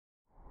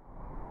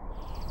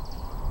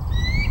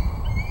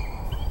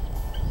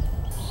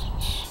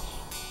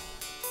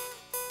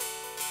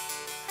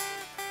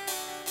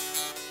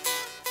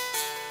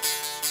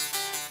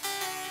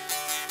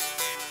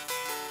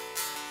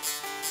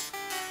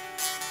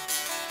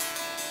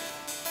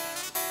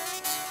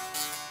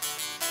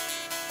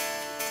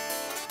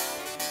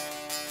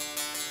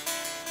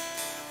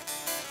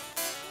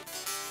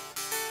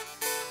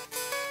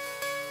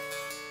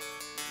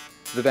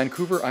The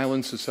Vancouver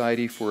Island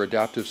Society for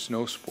Adaptive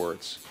Snow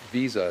Sports,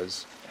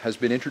 VISAS, has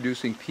been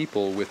introducing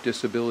people with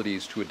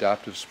disabilities to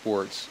adaptive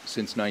sports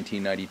since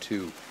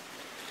 1992.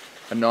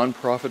 A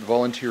non-profit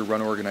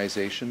volunteer-run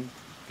organization,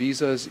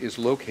 VISAS is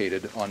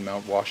located on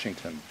Mount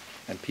Washington,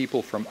 and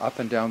people from up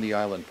and down the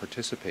island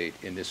participate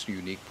in this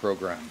unique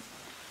program.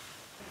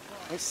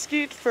 I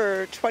skied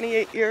for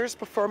 28 years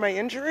before my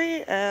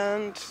injury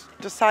and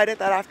decided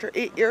that after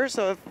 8 years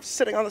of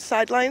sitting on the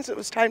sidelines, it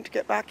was time to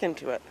get back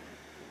into it.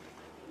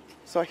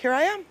 So here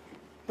I am,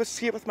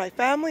 ski with my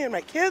family and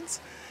my kids,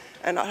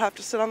 and not have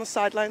to sit on the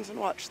sidelines and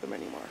watch them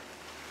anymore.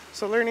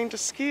 So learning to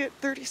ski at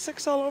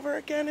 36 all over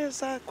again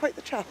is quite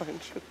the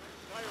challenge.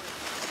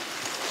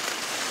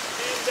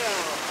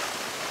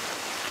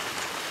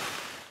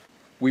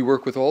 We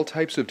work with all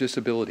types of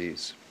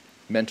disabilities,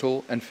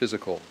 mental and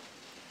physical.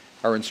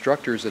 Our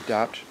instructors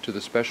adapt to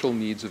the special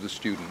needs of the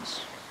students.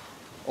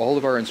 All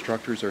of our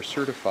instructors are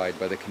certified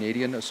by the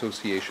Canadian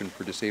Association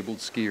for Disabled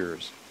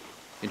Skiers,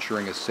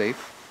 ensuring a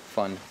safe,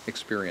 fun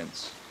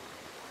experience.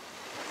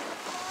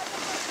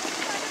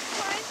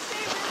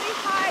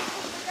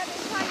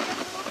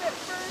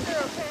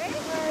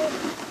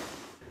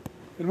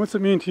 And what's it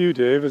mean to you,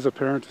 Dave, as a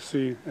parent, to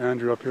see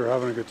Andrew up here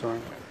having a good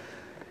time?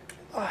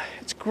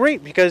 It's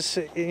great because,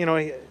 you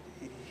know,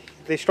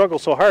 they struggle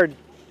so hard.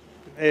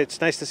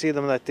 It's nice to see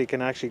them that they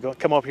can actually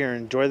come up here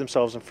and enjoy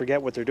themselves and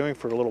forget what they're doing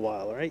for a little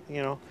while, right?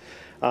 You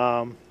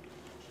know,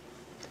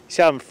 he's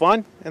having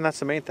fun, and that's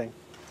the main thing.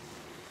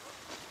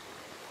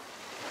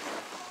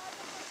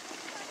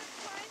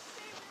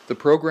 The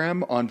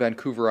program on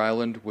Vancouver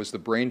Island was the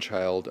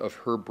brainchild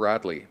of Herb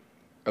Bradley,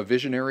 a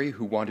visionary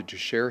who wanted to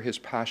share his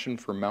passion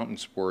for mountain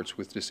sports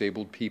with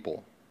disabled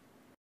people.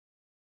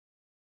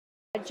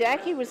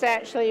 Jackie was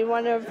actually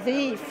one of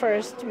the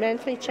first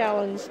mentally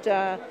challenged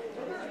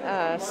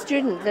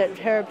student that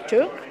Herb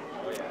took,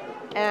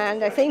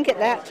 and I think at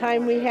that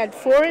time we had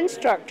 4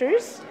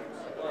 instructors,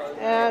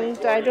 and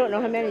I don't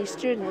know how many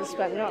students,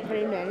 but not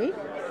very many,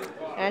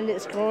 and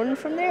it's grown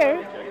from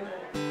there.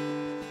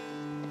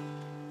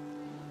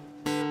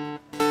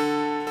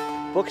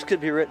 Books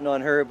could be written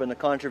on Herb and the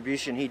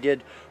contribution he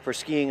did for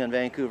skiing on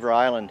Vancouver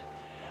Island.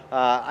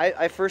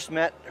 I first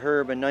met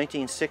Herb in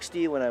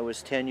 1960 when I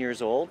was 10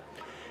 years old.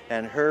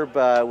 And Herb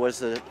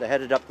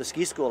headed up the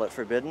ski school at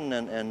Forbidden,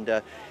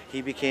 and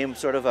he became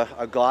sort of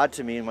a god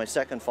to me and my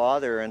second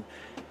father.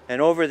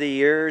 And over the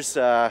years,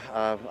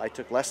 I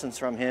took lessons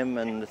from him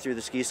and through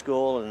the ski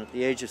school. And at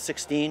the age of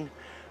 16,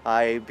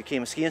 I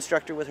became a ski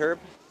instructor with Herb.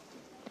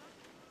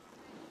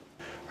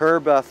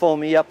 Herb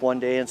phoned me up one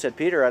day and said,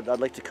 "Peter, I'd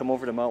like to come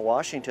over to Mount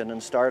Washington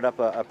and start up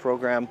a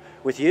program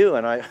with you."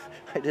 And I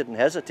didn't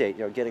hesitate,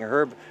 you know, getting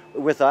Herb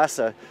with us,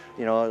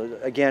 you know,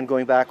 again,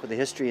 going back with the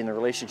history and the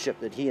relationship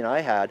that he and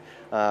I had.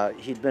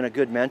 He'd been a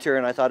good mentor,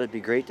 and I thought it'd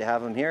be great to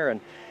have him here. And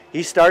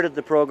he started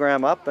the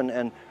program up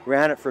and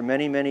ran it for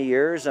many, many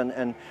years,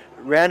 and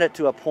ran it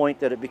to a point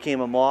that it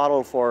became a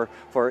model for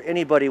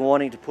anybody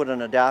wanting to put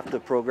an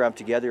adaptive program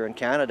together in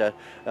Canada.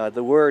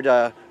 The word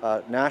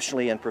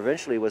nationally and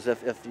provincially was,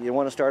 if you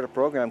want to start a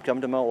program,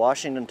 come to Mount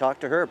Washington and talk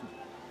to Herb.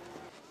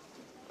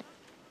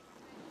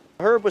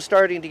 Herb was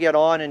starting to get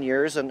on in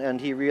years, and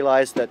he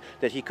realized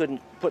that he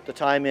couldn't put the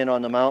time in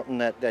on the mountain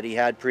that he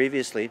had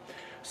previously.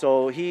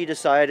 So he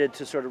decided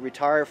to sort of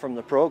retire from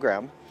the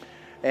program.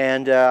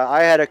 And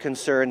I had a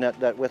concern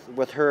that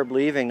with Herb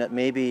leaving, that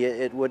maybe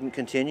it wouldn't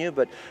continue,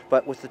 but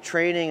with the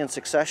training and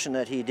succession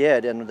that he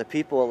did and the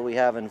people that we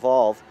have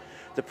involved,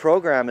 the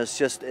program is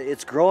just,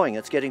 it's growing,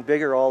 it's getting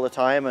bigger all the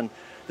time, and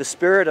the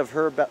spirit of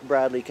Herb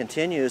Bradley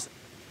continues.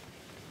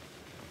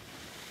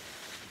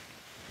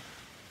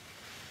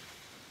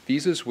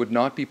 Visas would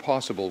not be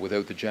possible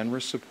without the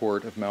generous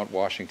support of Mount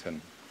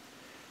Washington.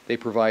 They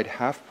provide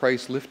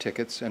half-price lift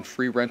tickets and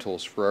free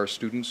rentals for our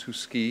students who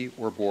ski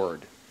or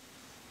board.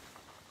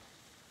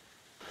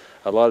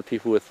 A lot of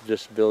people with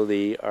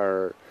disability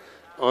are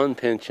on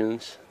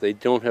pensions. They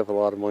don't have a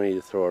lot of money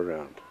to throw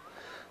around.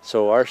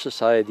 So our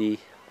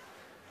society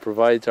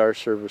provides our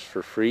service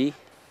for free.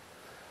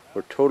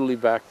 We're totally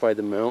backed by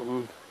the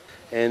mountain,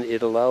 and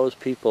it allows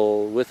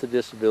people with a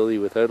disability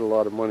without a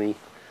lot of money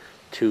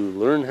to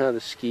learn how to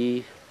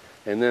ski,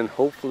 and then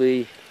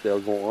hopefully they'll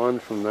go on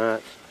from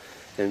that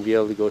and be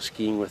able to go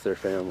skiing with their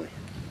family.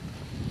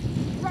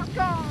 Rock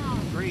on!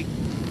 Great.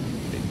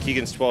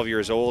 Keegan's 12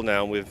 years old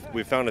now, and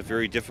we've found it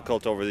very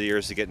difficult over the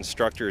years to get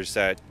instructors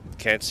that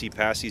can't see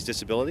past his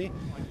disability.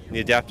 In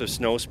the adaptive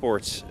snow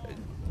sports,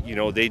 you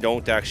know, they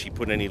don't actually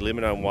put any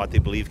limit on what they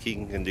believe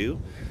Keegan can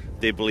do.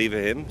 They believe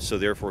in him, so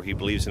therefore he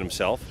believes in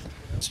himself.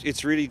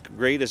 It's really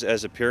great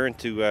as a parent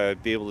to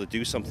be able to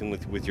do something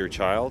with your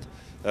child.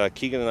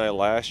 Keegan and I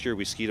last year,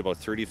 we skied about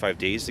 35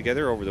 days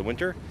together over the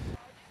winter.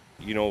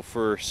 You know,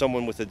 for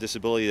someone with a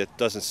disability that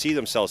doesn't see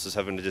themselves as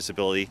having a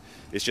disability,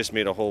 it's just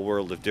made a whole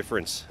world of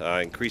difference.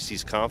 Increased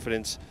his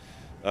confidence.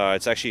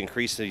 It's actually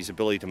increased his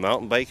ability to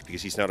mountain bike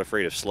because he's not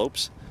afraid of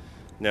slopes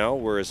now,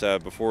 whereas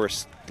before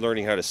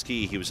learning how to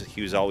ski, he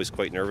was always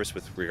quite nervous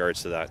with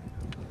regards to that.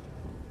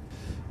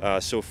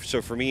 So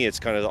for me, it's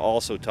kind of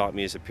also taught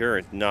me as a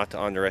parent not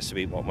to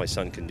underestimate what my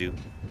son can do.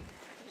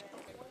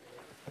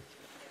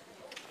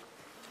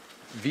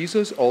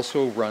 Visas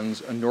also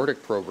runs a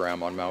Nordic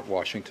program on Mount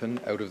Washington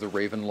out of the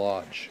Raven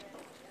Lodge.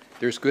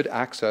 There's good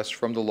access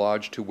from the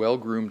lodge to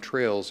well-groomed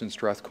trails in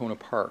Strathcona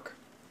Park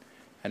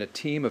and a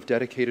team of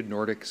dedicated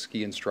Nordic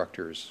ski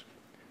instructors.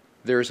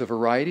 There's a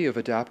variety of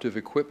adaptive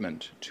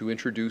equipment to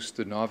introduce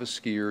the novice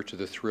skier to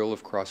the thrill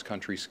of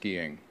cross-country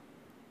skiing.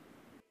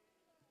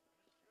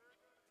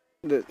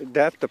 The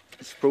adaptive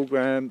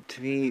program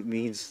to me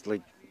means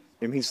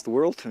it means the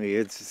world to me.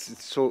 It's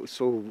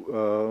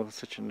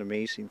such an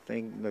amazing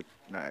thing that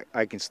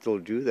I can still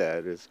do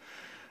that. It's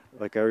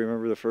like I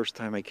remember the first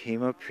time I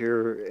came up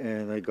here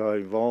and I got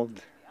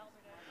involved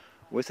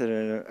with it,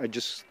 and I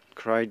just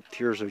cried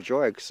tears of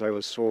joy because I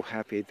was so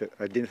happy that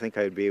I didn't think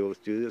I'd be able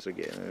to do this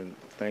again. And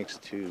thanks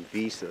to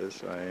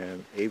Visas, I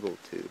am able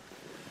to.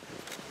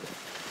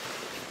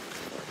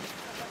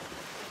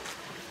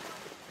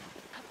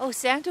 Oh,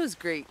 Santo's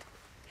great.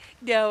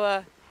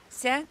 Now,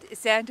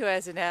 Santo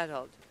as an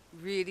adult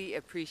really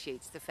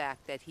appreciates the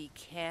fact that he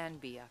can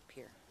be up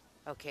here,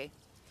 okay?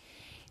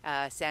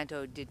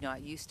 Santo did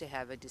not used to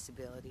have a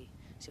disability,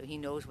 so he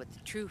knows what the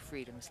true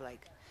freedom's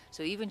like.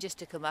 So even just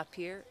to come up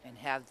here and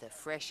have the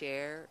fresh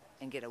air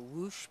and get a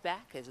whoosh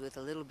back as with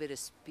a little bit of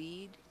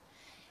speed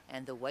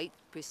and the white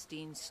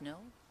pristine snow,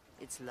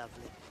 it's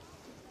lovely.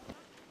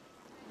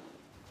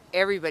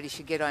 Everybody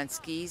should get on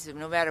skis,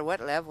 no matter what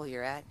level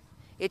you're at.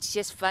 It's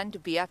just fun to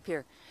be up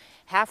here,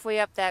 halfway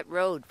up that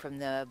road from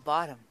the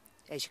bottom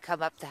as you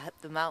come up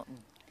the mountain.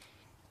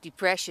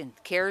 Depression,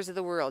 cares of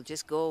the world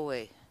just go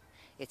away.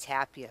 It's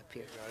happy up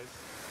here.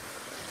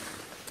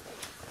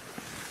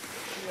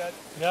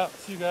 Yeah,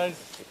 see you guys.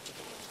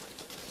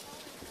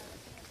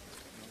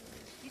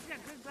 He's got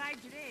a good ride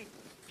today.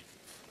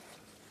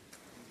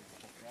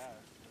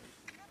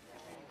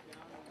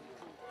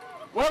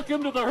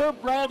 Welcome to the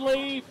Herb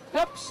Bradley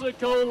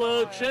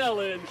Pepsi-Cola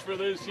Challenge for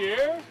this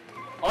year.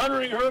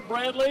 Honoring Herb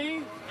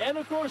Bradley, and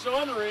of course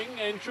honoring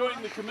and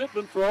showing the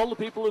commitment for all the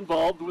people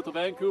involved with the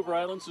Vancouver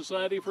Island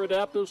Society for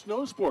Adaptive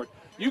Snow Sport.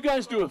 You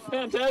guys do a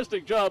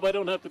fantastic job, I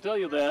don't have to tell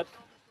you that.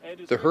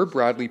 The Herb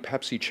Bradley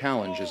Pepsi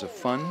Challenge is a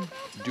fun,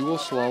 dual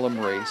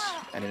slalom race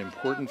and an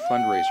important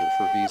fundraiser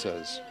for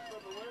Visas.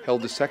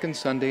 Held the second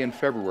Sunday in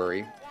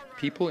February,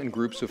 people in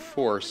groups of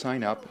 4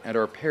 sign up and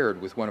are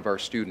paired with one of our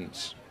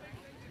students.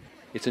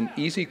 It's an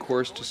easy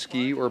course to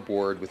ski or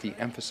board with the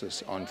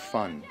emphasis on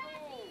fun.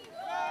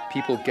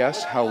 People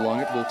guess how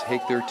long it will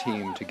take their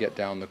team to get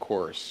down the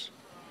course.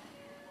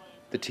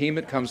 The team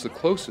that comes the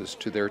closest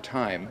to their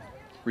time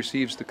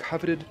receives the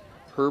coveted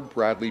Herb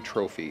Bradley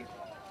Trophy.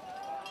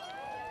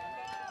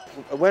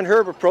 When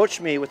Herb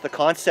approached me with the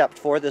concept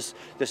for this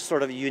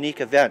sort of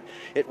unique event,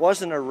 it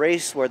wasn't a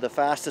race where the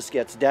fastest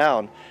gets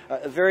down,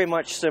 very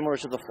much similar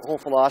to the whole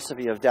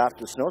philosophy of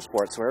adaptive snow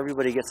sports, where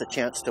everybody gets a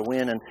chance to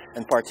win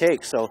and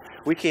partake. So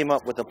we came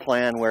up with a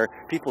plan where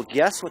people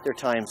guess what their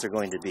times are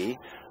going to be.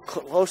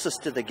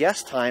 Closest to the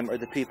guess time are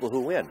the people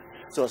who win.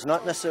 So it's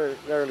not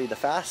necessarily the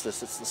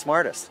fastest, it's the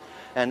smartest.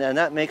 And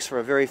that makes for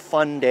a very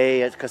fun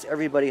day because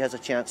everybody has a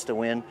chance to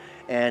win,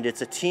 and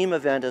it's a team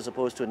event as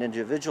opposed to an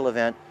individual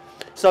event.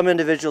 Some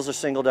individuals are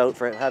singled out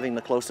for having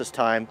the closest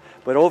time,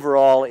 but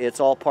overall it's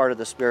all part of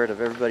the spirit of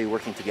everybody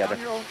working together.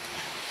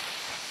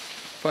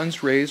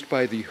 Funds raised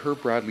by the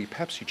Herb Bradley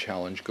Pepsi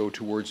Challenge go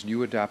towards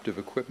new adaptive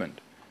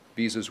equipment,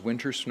 Visa's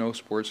Winter Snow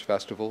Sports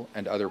Festival,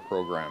 and other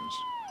programs.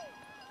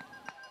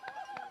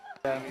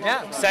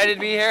 Yeah, excited to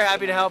be here,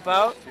 happy to help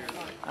out.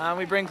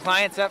 We bring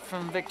clients up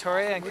from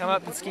Victoria and come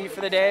up and ski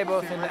for the day,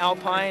 both in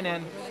Alpine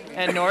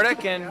and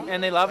Nordic,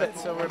 and they love it.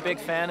 So we're a big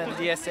fan of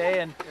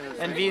DSA,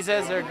 and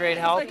Visas are a great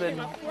help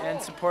and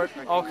support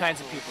all kinds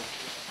of people.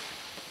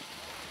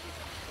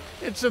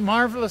 It's a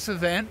marvelous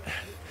event.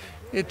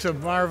 It's a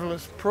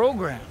marvelous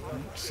program.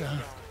 It's,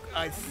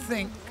 I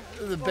think,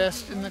 the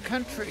best in the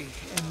country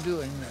in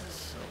doing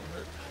this.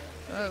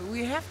 So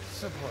we have to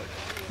support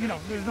it. You know,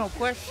 there's no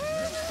question.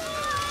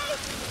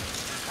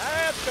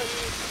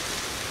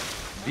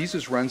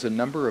 Visas runs a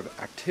number of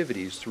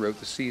activities throughout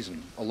the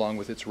season, along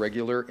with its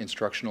regular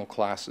instructional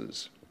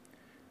classes.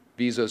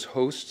 Visas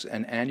hosts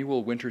an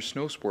annual Winter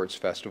Snow Sports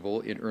Festival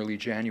in early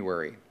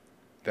January,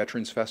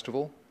 Veterans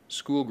Festival,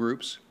 school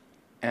groups,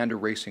 and a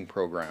racing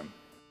program.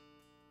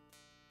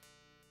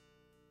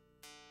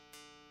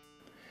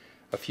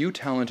 A few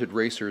talented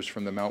racers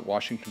from the Mount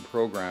Washington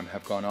program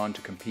have gone on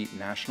to compete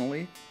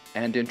nationally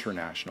and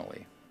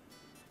internationally.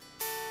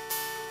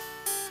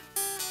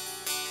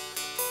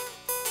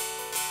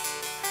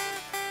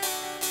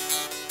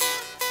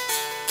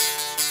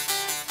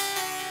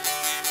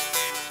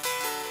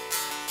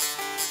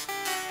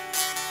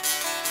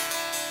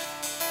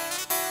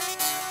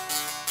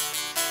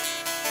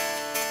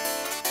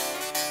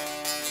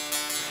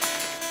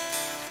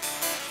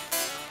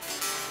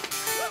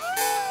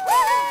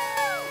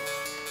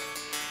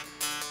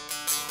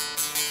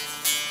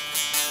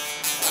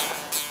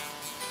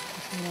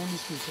 going on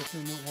this week up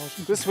in Mount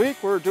Washington? This week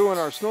we're doing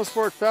our Snow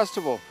Sport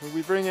Festival.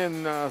 We bring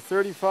in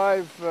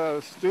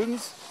 35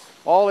 students,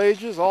 all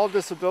ages, all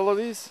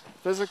disabilities,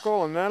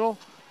 physical and mental,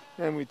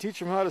 and we teach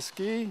them how to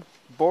ski,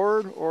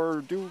 board,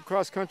 or do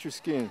cross-country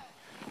skiing.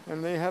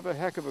 And they have a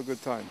heck of a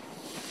good time.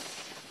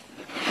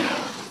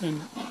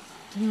 And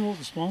tell me about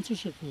the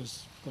sponsorship for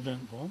this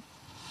event, Bob.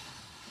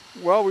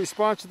 Well, we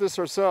sponsor this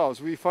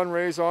ourselves. We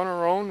fundraise on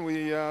our own.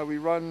 We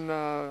run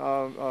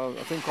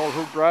a thing called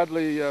Herb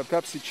Bradley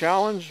Pepsi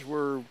Challenge,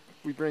 where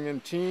we bring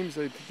in teams.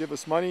 They give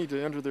us money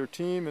to enter their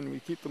team, and we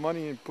keep the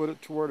money and put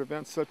it toward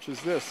events such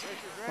as this.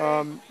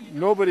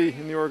 Nobody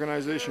in the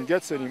organization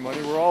gets any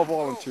money. We're all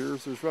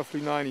volunteers. There's roughly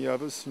 90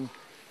 of us,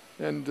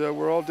 and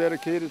we're all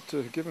dedicated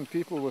to giving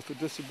people with a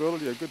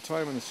disability a good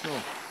time in the snow.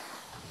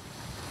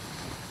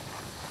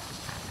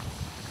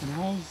 And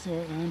how's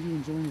Andrew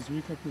enjoying his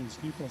week up here in the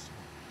Ski Festival?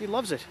 He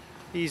loves it.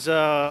 He's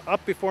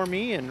up before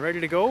me and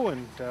ready to go,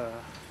 and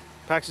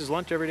packs his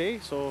lunch every day,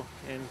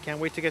 and can't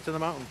wait to get to the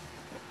mountain.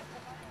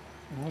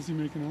 And how's he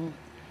making out?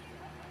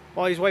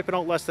 Well, he's wiping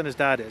out less than his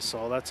dad is,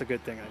 so that's a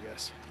good thing, I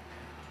guess.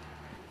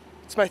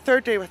 It's my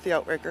third day with the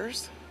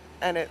Outriggers,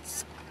 and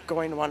it's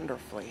going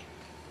wonderfully.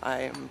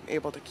 I am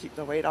able to keep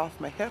the weight off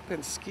my hip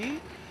and ski,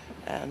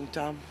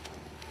 and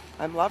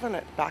I'm loving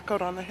it. Back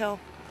out on the hill.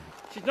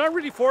 She's not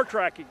really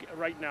four-tracking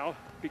right now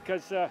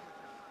because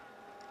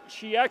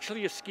she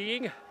actually is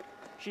skiing.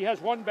 She has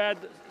one bad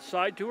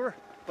side to her,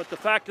 but the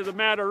fact of the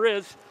matter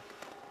is,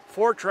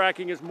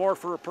 four-tracking is more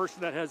for a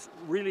person that has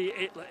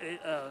really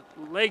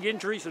leg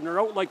injuries and they're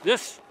out like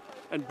this,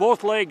 and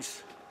both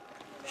legs.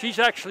 She's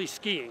actually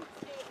skiing.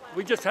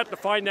 We just had to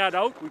find that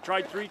out. We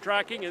tried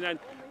three-tracking, and then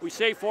we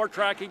say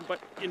four-tracking, but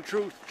in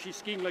truth, she's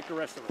skiing like the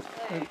rest of us.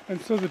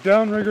 And so the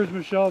downriggers,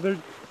 Michelle, the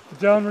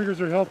downriggers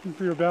are helping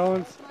for your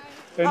balance.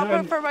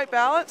 Helping for my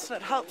balance,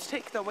 and it helps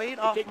take the weight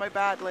off my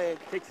bad leg.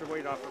 Takes the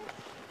weight off of it.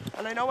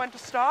 And I know when to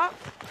stop.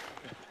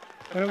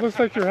 And it looks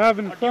like you're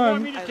having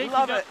fun. I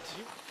love it.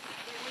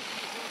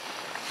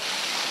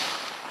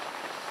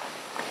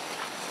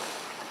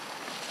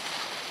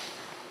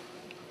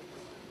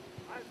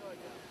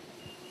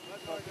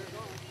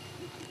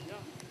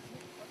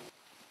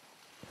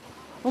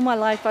 All my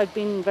life I've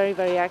been very,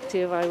 very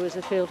active. I was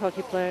a field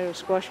hockey player, a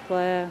squash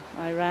player.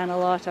 I ran a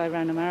lot. I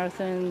ran a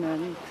marathon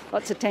and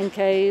lots of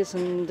 10Ks,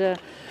 and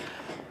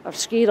I've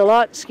skied a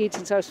lot, skied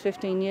since I was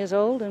 15 years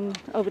old, and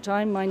over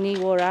time my knee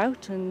wore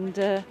out, and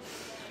a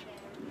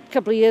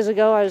couple of years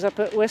ago I was up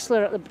at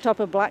Whistler at the top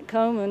of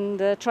Blackcomb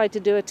and tried to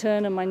do a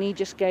turn, and my knee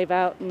just gave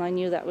out, and I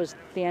knew that was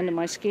the end of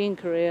my skiing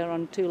career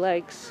on two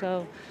legs.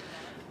 So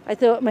I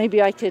thought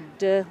maybe I could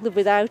live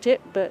without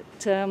it, but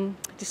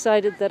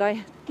decided that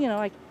I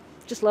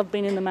just loved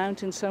being in the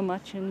mountains so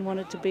much and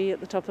wanted to be at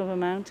the top of a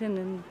mountain,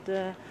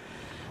 and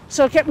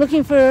so I kept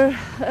looking for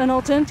an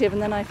alternative,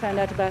 and then I found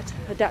out about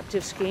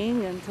adaptive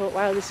skiing and thought,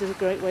 wow, this is a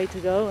great way to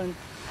go, and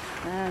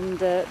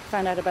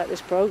found out about this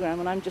program,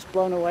 and I'm just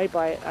blown away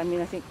by it. I mean,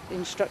 I think the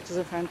instructors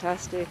are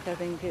fantastic. I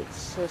think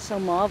it's so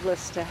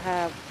marvelous to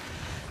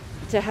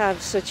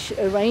have such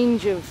a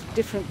range of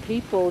different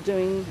people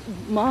doing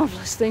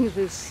marvelous things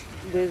with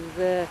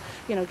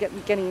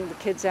getting the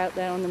kids out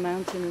there on the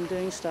mountain and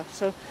doing stuff.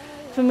 So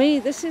for me,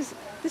 this is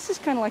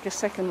kind of like a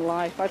second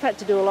life. I've had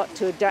to do a lot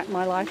to adapt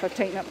my life. I've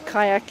taken up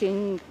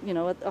kayaking,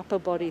 upper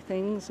body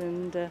things,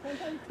 and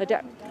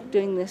adapt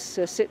doing this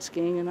sit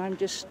skiing. And I'm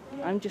just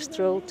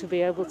thrilled to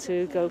be able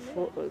to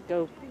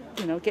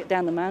get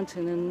down the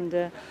mountain.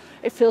 And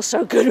it feels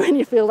so good when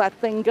you feel that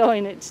thing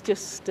going. It's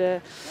just,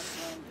 it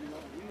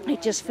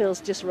just feels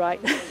just right.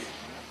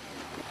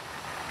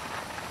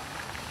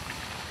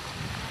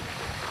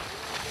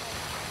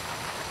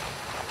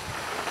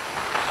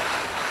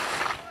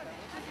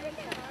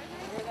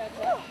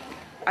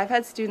 I've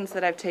had students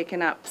that I've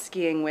taken up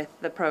skiing with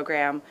the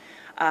program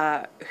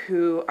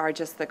who are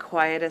just the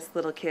quietest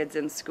little kids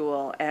in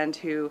school and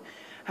who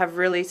have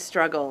really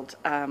struggled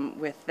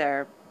with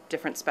their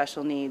different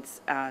special needs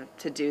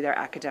to do their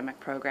academic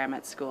program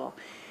at school.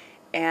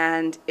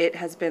 And it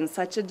has been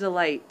such a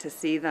delight to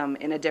see them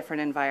in a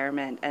different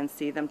environment and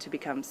see them to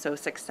become so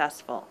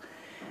successful.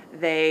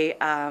 They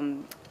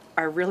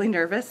are really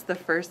nervous the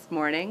first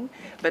morning,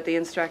 but the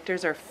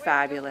instructors are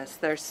fabulous.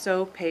 They're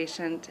so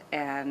patient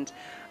and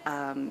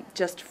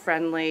just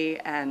friendly,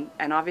 and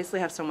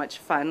obviously have so much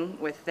fun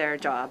with their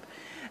job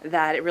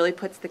that it really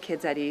puts the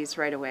kids at ease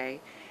right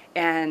away.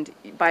 And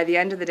by the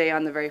end of the day,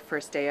 on the very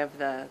first day of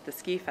the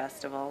ski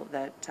festival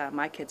that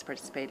my kids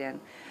participate in,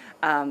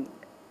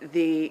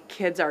 the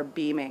kids are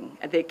beaming.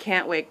 They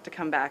can't wait to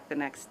come back the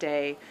next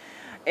day.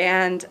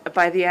 And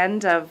by the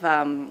end of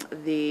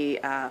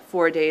the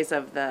 4 days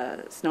of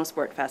the Snow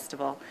Sport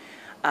Festival,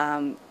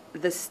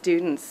 the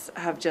students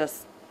have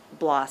just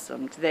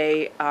blossomed.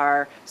 They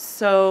are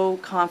so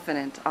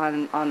confident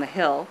on the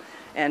hill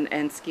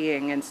and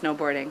skiing and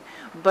snowboarding,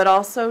 but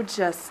also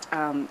just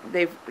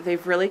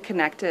they've really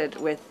connected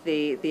with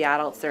the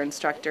adults, their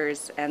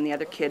instructors, and the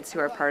other kids who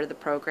are part of the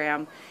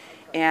program,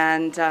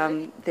 and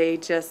they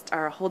just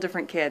are a whole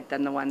different kid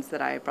than the ones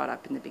that I brought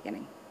up in the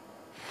beginning.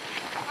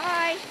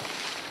 Hi.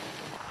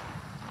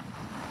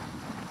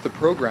 The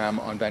program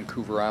on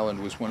Vancouver Island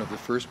was one of the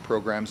first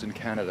programs in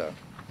Canada.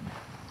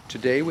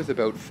 Today, with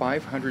about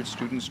 500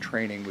 students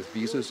training with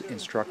Visa's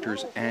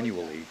instructors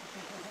annually,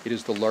 it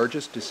is the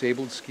largest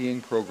disabled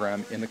skiing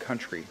program in the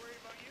country.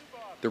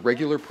 The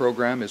regular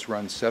program is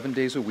run 7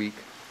 days a week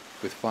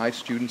with 5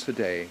 students a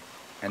day,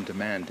 and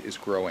demand is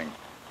growing.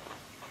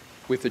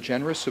 With the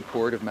generous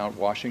support of Mount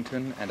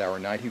Washington and our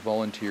 90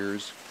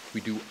 volunteers,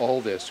 we do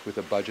all this with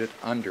a budget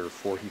under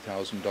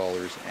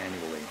 $40,000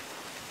 annually.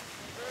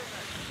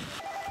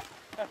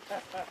 That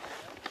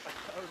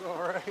was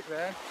all right,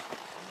 man.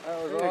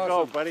 That was Way to awesome.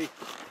 go, buddy.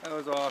 That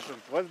was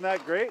awesome. Wasn't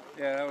that great?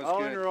 Yeah, that was all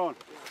good. on your own.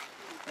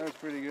 That was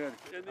pretty good.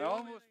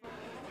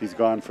 He's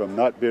gone from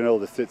not being able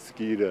to sit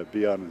ski to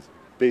be on his,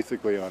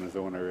 basically on his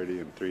own already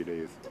in 3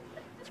 days.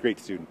 He's a great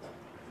student.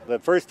 The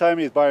first time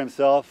he's by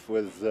himself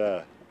was,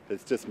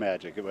 it's just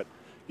magic. But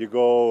you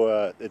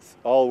go, it's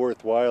all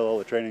worthwhile, all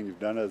the training you've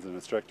done as an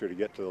instructor to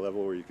get to the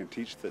level where you can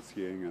teach sit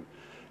skiing. And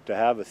to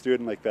have a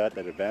student like that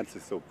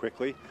advances so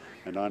quickly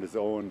and on his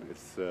own,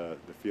 it's, the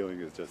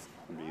feeling is just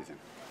amazing.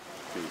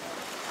 Amazing.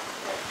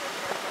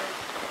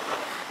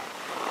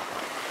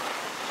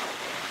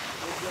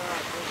 Good job,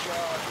 good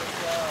job, good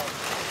job.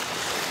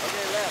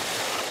 Okay, left.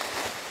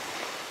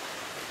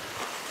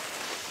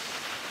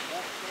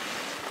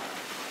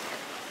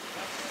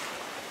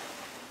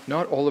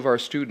 Not all of our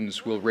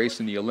students will race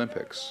in the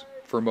Olympics.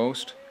 For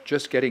most,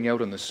 just getting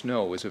out on the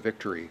snow is a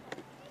victory.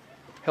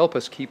 Help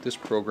us keep this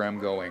program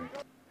going.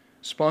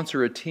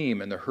 Sponsor a team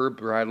in the Herb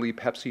Bradley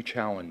Pepsi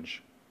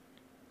Challenge.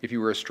 If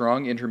you are a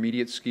strong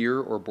intermediate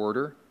skier or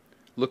boarder,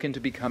 look into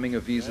becoming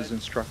a Visa's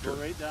instructor.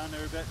 Go right down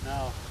there a bit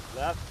now.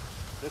 Left.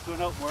 This one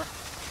out more.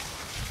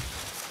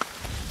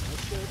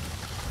 That's good.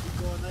 Keep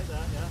going like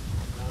that, yeah.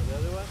 Now the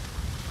other one.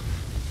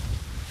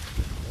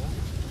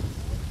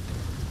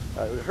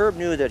 Herb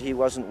knew that he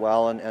wasn't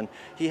well, and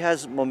he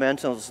has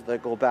mementos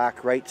that go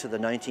back right to the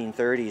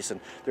 1930s,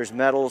 and there's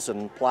medals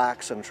and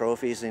plaques and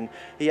trophies, and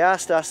he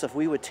asked us if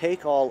we would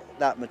take all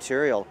that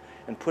material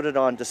and put it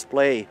on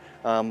display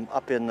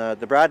up in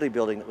the Bradley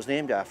building that was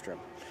named after him.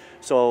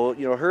 So,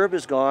 you know, Herb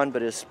is gone,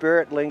 but his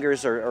spirit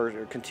lingers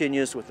or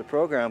continues with the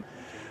program.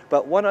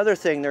 But one other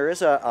thing, there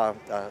is a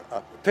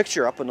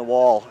picture up on the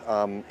wall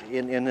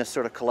in this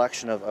sort of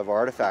collection of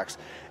artifacts,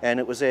 and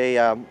it was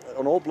an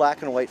old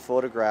black and white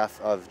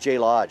photograph of Jay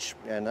Lodge,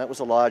 and that was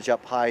a lodge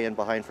up high in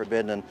behind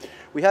Forbidden. And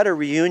we had a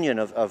reunion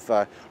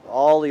of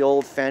all the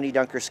old Fanny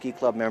Dunker Ski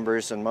Club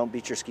members and Mount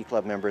Beecher Ski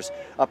Club members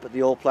up at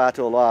the old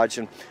Plateau Lodge,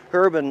 and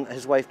Herb and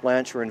his wife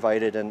Blanche were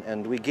invited,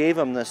 and we gave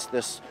him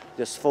this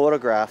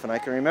photograph, and I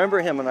can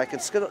remember him, and I can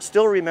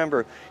still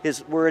remember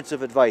his words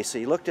of advice.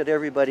 He looked at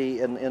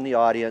everybody in the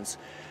audience,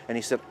 and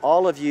he said,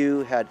 all of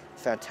you had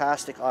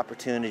fantastic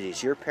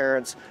opportunities. Your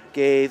parents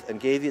gave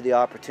you the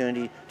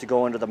opportunity to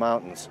go into the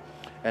mountains.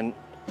 And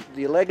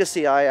the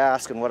legacy I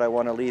ask and what I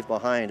want to leave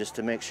behind is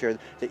to make sure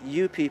that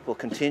you people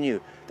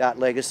continue that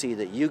legacy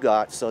that you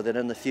got, so that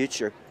in the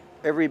future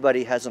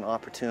everybody has an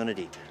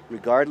opportunity,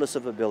 regardless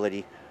of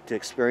ability, to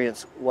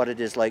experience what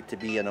it is like to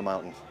be in a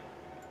mountain.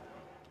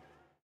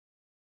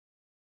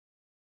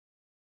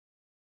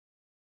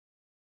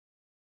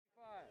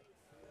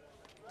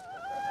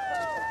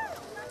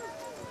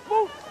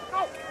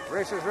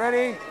 Racers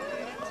ready?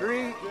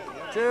 3,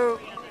 2,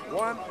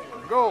 1,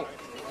 go.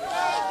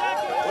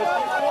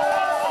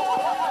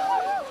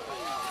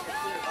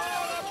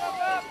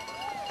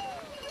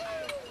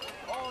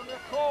 Oh,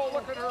 Nicole,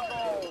 look at her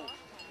go.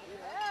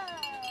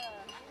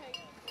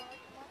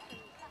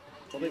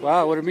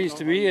 Wow, what it means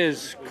to me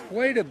is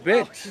quite a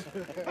bit.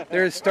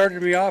 They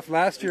started me off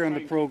last year on the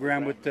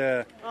program with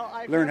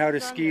learn how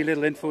to ski,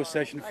 little info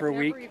session for a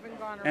week,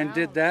 and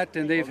did that,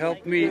 and they've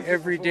helped me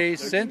every day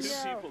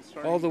since,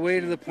 all the way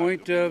to the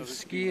point of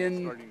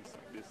skiing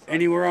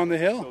anywhere on the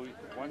hill.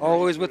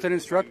 Always with an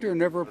instructor,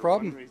 never a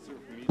problem.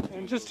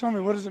 And just tell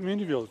me, what does it mean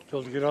to be able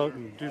to get out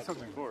and do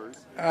something?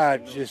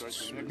 It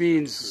just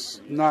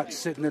means not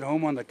sitting at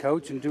home on the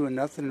couch and doing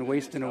nothing and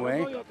wasting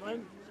away.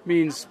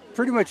 Means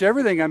pretty much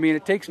everything. I mean,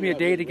 it takes me a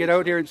day to get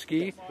out here and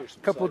ski, a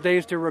couple of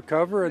days to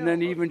recover, and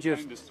then even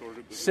just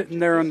sitting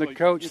there on the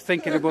couch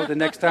thinking about the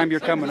next time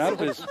you're coming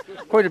up is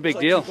quite a big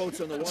deal.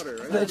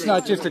 It's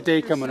not just a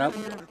day coming up.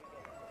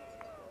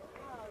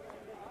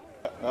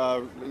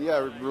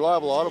 Yeah,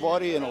 Reliable Auto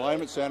Body and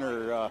Alignment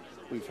Center.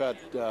 We've had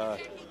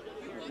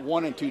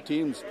 1 and 2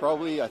 teams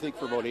probably, I think,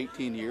 for about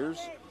 18 years.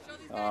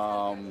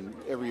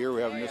 Every year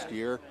we haven't missed a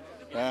year.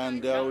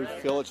 And we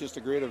feel it's just a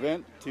great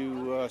event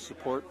to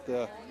support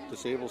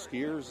disabled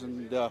skiers,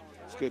 and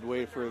it's a good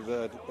way for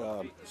the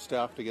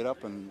staff to get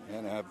up and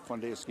have a fun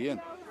day of skiing.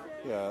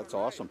 Yeah, it's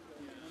awesome.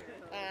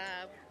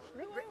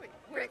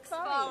 Rick's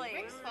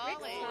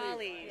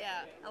Folly.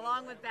 Yeah,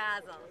 along with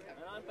Basil.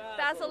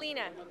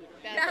 Basilina.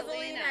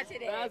 Basilina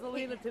today.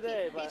 Basilina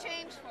today. He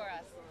changed for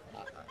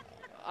us.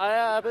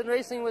 I've been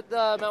racing with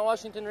the Mount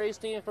Washington race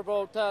team for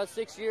about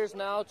 6 years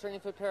now, training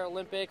for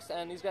Paralympics,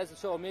 and these guys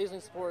show amazing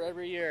support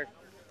every year.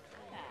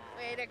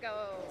 Way to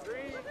go. 3,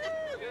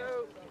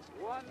 2,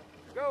 1,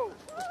 go.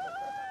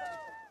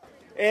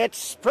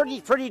 It's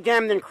pretty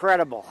damn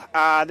incredible.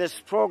 This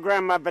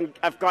program,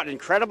 I've got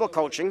incredible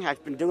coaching.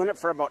 I've been doing it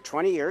for about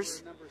 20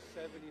 years.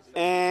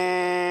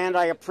 And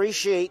I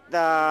appreciate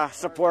the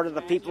support of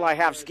the people I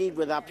have skied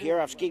with up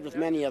here. I've skied with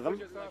many of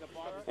them.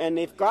 And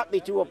they've got me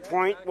to a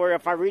point where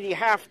if I really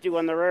have to,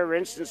 in the rare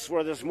instance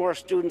where there's more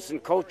students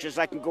and coaches,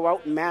 I can go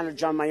out and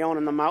manage on my own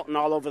in the mountain,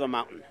 all over the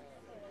mountain.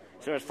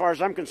 So as far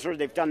as I'm concerned,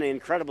 they've done an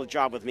incredible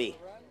job with me.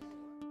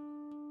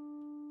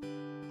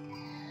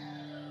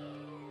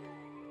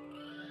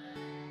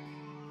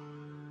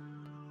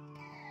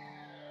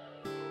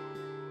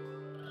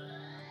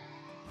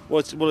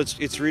 Well,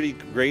 it's really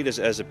great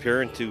as a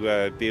parent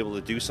to be able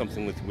to do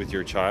something with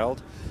your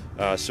child.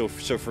 So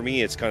for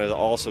me, it's kind of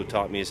also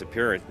taught me as a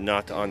parent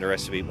not to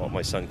underestimate what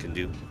my son can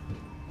do.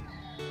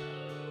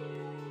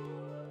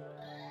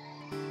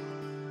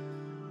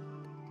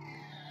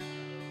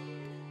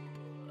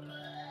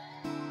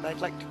 I'd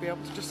like to be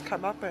able to just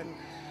come up and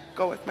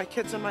go with my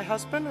kids and my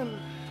husband and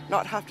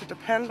not have to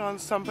depend on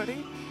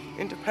somebody.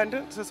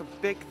 Independence is a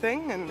big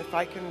thing, and if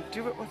I can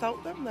do it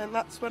without them, then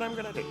that's what I'm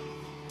going to do.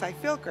 I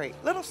feel great.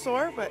 Little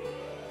sore, but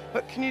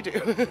what can you do?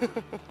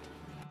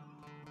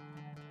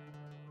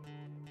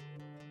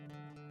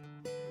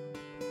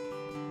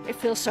 It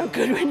feels so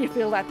good when you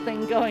feel that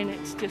thing going.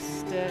 It's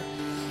just, it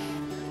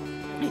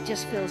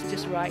just feels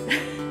just right. I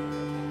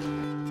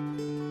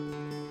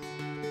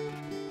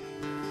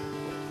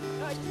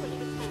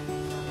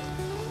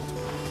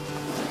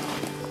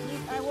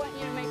want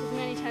you to make as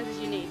many turns as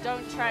you need.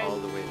 Don't try and... All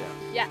the way down.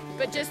 Yeah,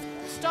 but just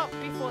stop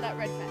before that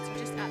red fence, or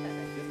just at that red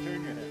fence. Just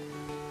turn your head.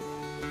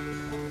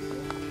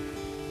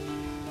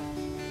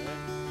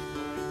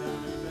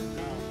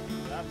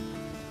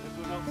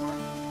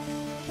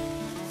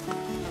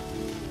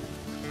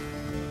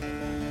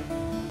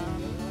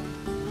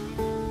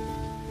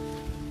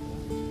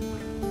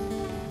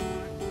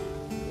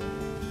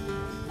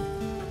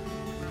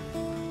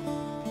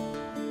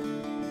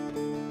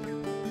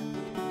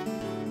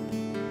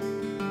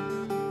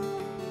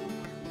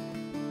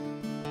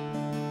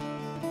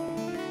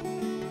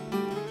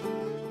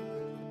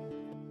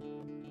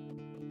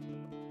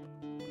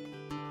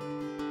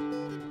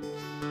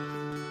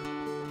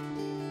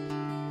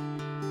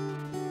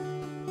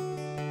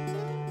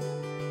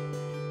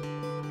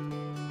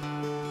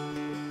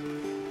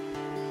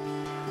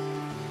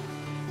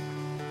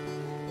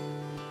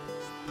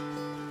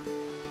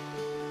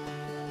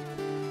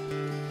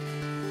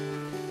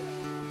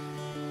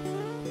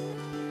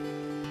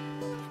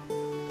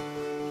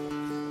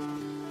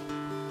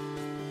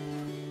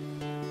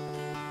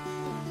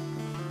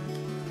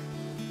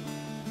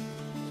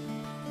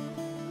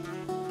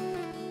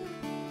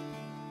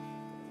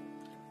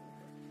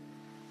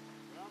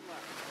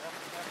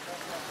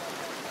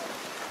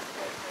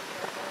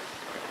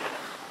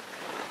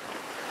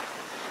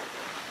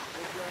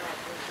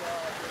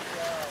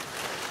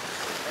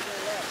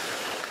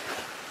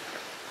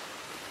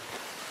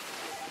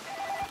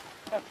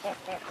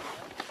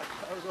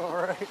 That was all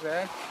right,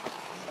 man.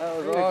 That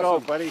was There you awesome. go,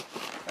 buddy.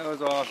 That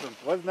was awesome.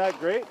 Wasn't that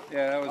great?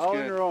 Yeah, that was all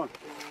good. on your own.